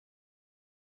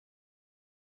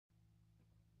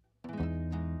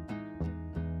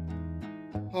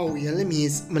Her real name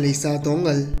is Melisa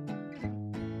Dongal.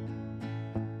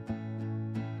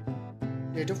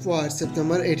 Date of birth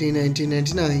September 18,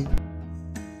 1999.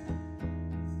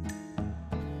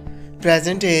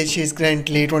 Present age she is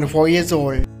currently 24 years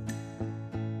old.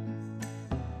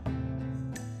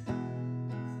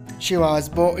 She was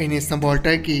born in Istanbul,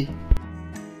 Turkey.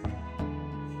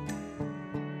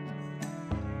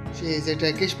 She is a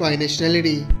Turkish by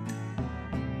nationality.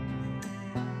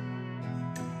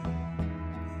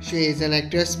 She is an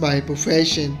actress by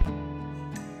profession.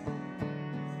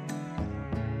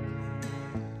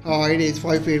 Her height is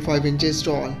 5 feet 5 inches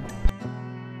tall.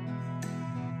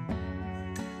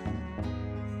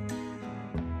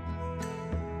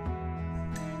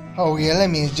 Her real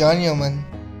name is Yaman.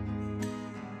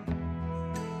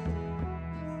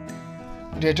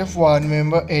 Date of birth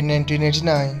November 8,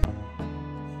 1989.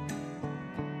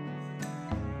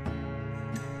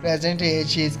 Present age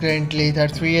she is currently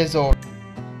 33 years old.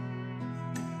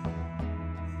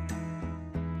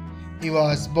 He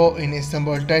was born in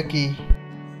Istanbul, Turkey.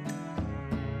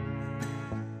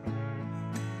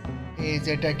 He is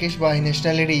a Turkish by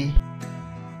nationality.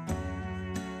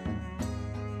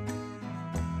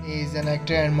 He is an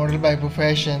actor and model by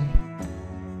profession.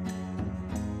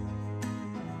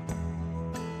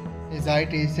 His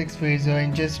height is 6 feet 0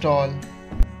 inches tall.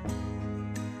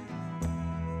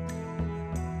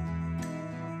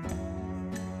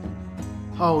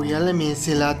 Her real name is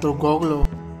Sila Turkoglu.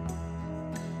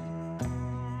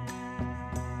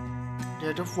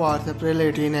 Date of birth April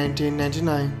 18,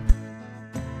 1999.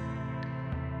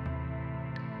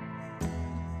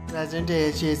 Present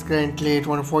age she is currently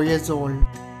 24 years old.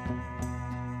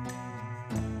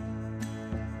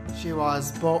 She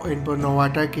was born in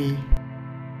Bornova, Turkey.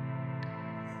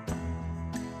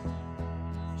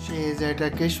 She is a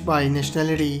Turkish by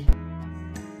nationality.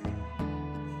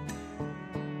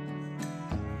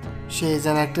 She is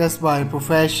an actress by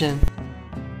profession.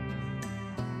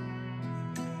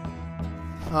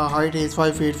 Her height is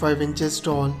 5 feet 5 inches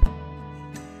tall.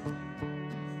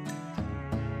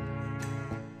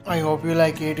 I hope you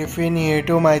like it. If you're new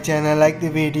to my channel, like the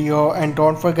video and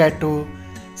don't forget to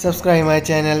subscribe my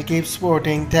channel. Keep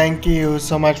supporting. Thank you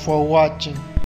so much for watching.